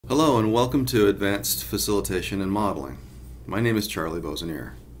Hello and welcome to Advanced Facilitation and Modeling. My name is Charlie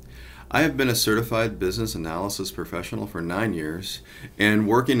Bozanier. I have been a certified business analysis professional for 9 years and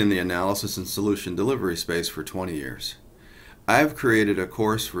working in the analysis and solution delivery space for 20 years. I have created a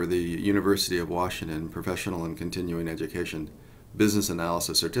course for the University of Washington Professional and Continuing Education Business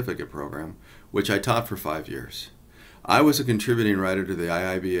Analysis Certificate Program, which I taught for 5 years. I was a contributing writer to the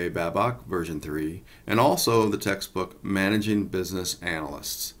IIBA Babcock version 3 and also the textbook Managing Business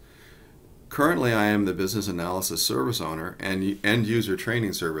Analysts. Currently, I am the Business Analysis Service Owner and End User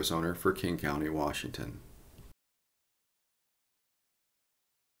Training Service Owner for King County, Washington.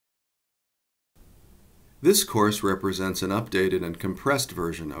 This course represents an updated and compressed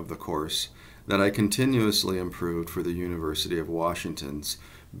version of the course that I continuously improved for the University of Washington's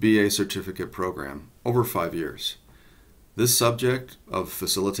BA Certificate Program over 5 years. This subject of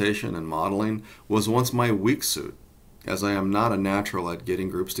facilitation and modeling was once my weak suit, as I am not a natural at getting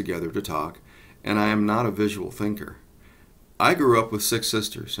groups together to talk, and I am not a visual thinker. I grew up with 6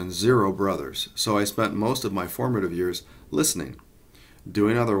 sisters and 0 brothers, so I spent most of my formative years listening.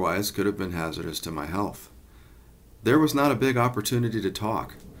 Doing otherwise could have been hazardous to my health. There was not a big opportunity to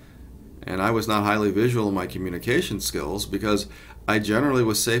talk, and I was not highly visual in my communication skills because I generally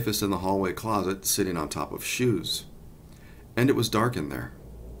was safest in the hallway closet sitting on top of shoes. And it was dark in there.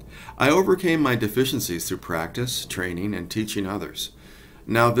 I overcame my deficiencies through practice, training, and teaching others.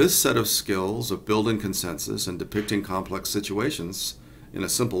 Now this set of skills of building consensus and depicting complex situations in a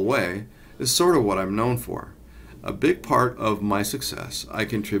simple way is sort of what I'm known for. A big part of my success I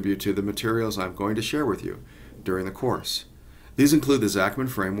contribute to the materials I'm going to share with you during the course. These include the Zachman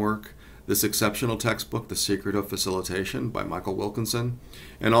Framework, this exceptional textbook, The Secret of Facilitation by Michael Wilkinson,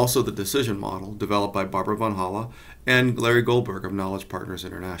 and also the Decision Model developed by Barbara Von Halle and Larry Goldberg of Knowledge Partners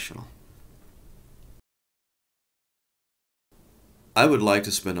International. I would like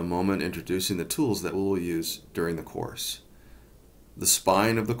to spend a moment introducing the tools that we will use during the course. The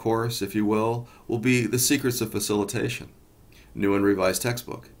spine of the course, if you will be The Secrets of Facilitation, new and revised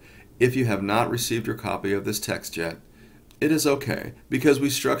textbook. If you have not received your copy of this text yet, it is okay, because we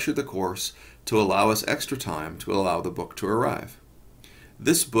structured the course to allow us extra time to allow the book to arrive.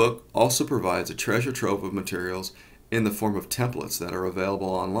 This book also provides a treasure trove of materials in the form of templates that are available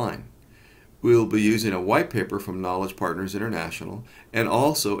online. We will be using a white paper from Knowledge Partners International and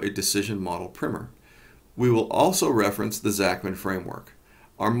also a decision model primer. We will also reference the Zachman Framework.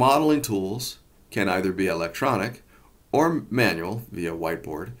 Our modeling tools can either be electronic or manual via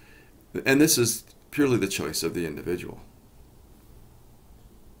whiteboard, and this is purely the choice of the individual.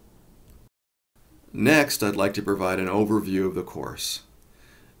 Next, I'd like to provide an overview of the course.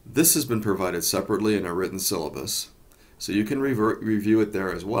 This has been provided separately in a written syllabus, so you can review it there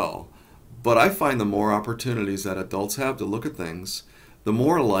as well. But I find the more opportunities that adults have to look at things, the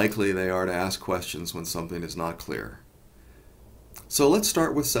more likely they are to ask questions when something is not clear. So let's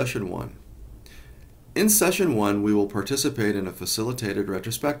start with Session 1. In Session 1, we will participate in a facilitated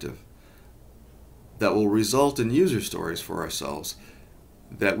retrospective that will result in user stories for ourselves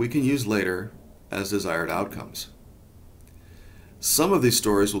that we can use later as desired outcomes. Some of these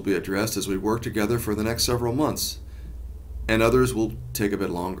stories will be addressed as we work together for the next several months, and others will take a bit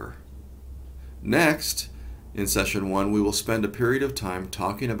longer. Next, in Session 1, we will spend a period of time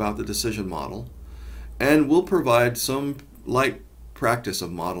talking about the decision model, and we'll provide some light practice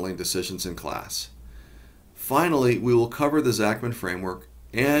of modeling decisions in class. Finally, we will cover the Zachman Framework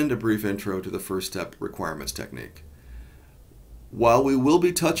and a brief intro to the first step requirements technique. While we will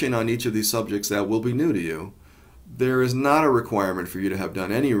be touching on each of these subjects that will be new to you, there is not a requirement for you to have done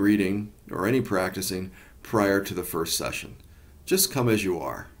any reading or any practicing prior to the first session. Just come as you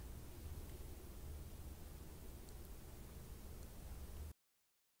are.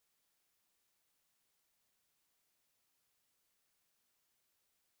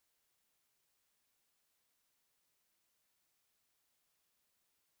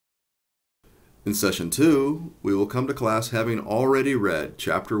 In Session 2, we will come to class having already read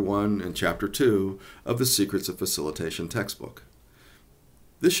Chapter 1 and Chapter 2 of the Secrets of Facilitation textbook.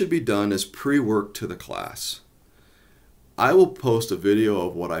 This should be done as pre-work to the class. I will post a video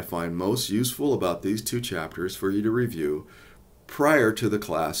of what I find most useful about these 2 chapters for you to review prior to the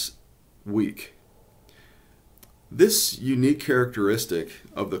class week. This unique characteristic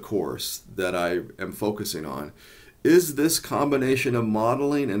of the course that I am focusing on is this combination of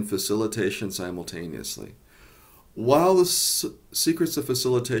modeling and facilitation simultaneously. While the Secrets of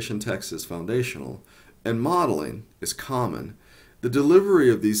Facilitation text is foundational and modeling is common, the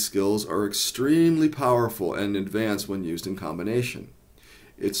delivery of these skills are extremely powerful and advanced when used in combination.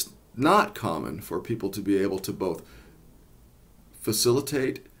 It's not common for people to be able to both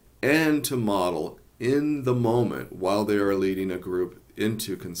facilitate and to model in the moment while they are leading a group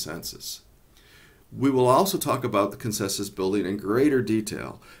into consensus. We will also talk about the consensus building in greater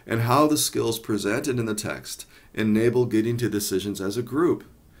detail and how the skills presented in the text enable getting to decisions as a group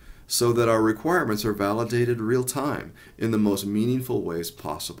so that our requirements are validated real time in the most meaningful ways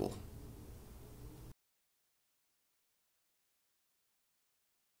possible.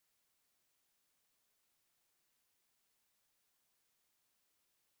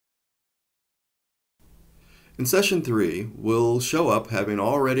 In session 3, we'll show up having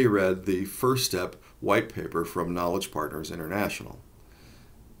already read the first step white paper from Knowledge Partners International.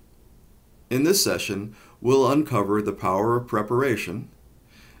 In this session, we'll uncover the power of preparation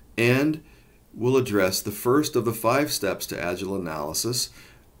and we'll address the first of the 5 steps to Agile analysis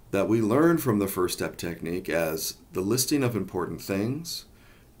that we learned from the first step technique as the listing of important things,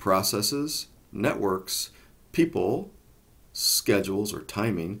 processes, networks, people, schedules or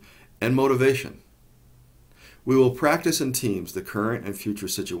timing, and motivation. We will practice in teams the current and future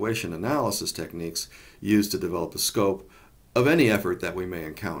situation analysis techniques used to develop the scope of any effort that we may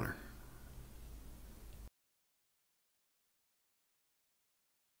encounter.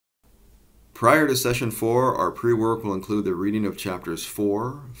 Prior to session 4, our pre-work will include the reading of chapters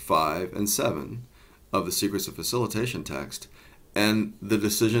 4, 5, and 7 of the Secrets of Facilitation text and the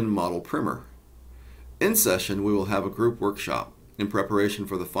Decision Model Primer. In session, we will have a group workshop in preparation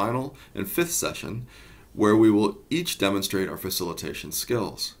for the final and 5th session where we will each demonstrate our facilitation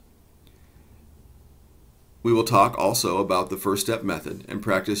skills. We will talk also about the first step method and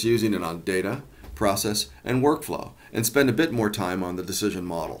practice using it on data, process, and workflow, and spend a bit more time on the decision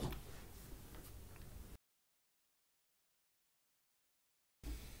model.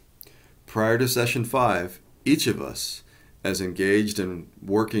 Prior to session 5, each of us, as engaged and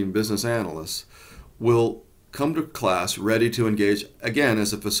working business analysts, will come to class ready to engage again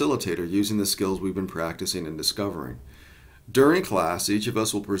as a facilitator using the skills we've been practicing and discovering. During class, each of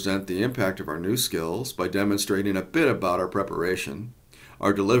us will present the impact of our new skills by demonstrating a bit about our preparation,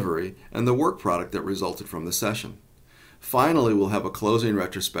 our delivery, and the work product that resulted from the session. Finally, we'll have a closing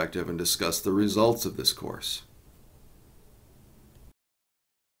retrospective and discuss the results of this course.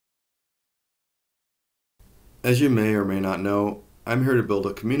 As you may or may not know, I'm here to build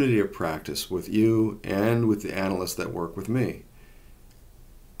a community of practice with you and with the analysts that work with me.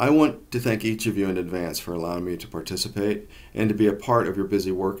 I want to thank each of you in advance for allowing me to participate and to be a part of your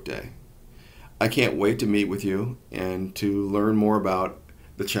busy workday. I can't wait to meet with you and to learn more about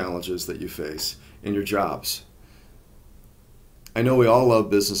the challenges that you face in your jobs. I know we all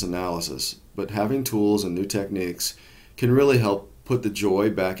love business analysis, but having tools and new techniques can really help put the joy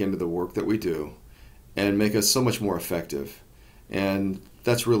back into the work that we do and make us so much more effective. And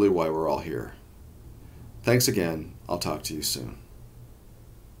that's really why we're all here. Thanks again. I'll talk to you soon.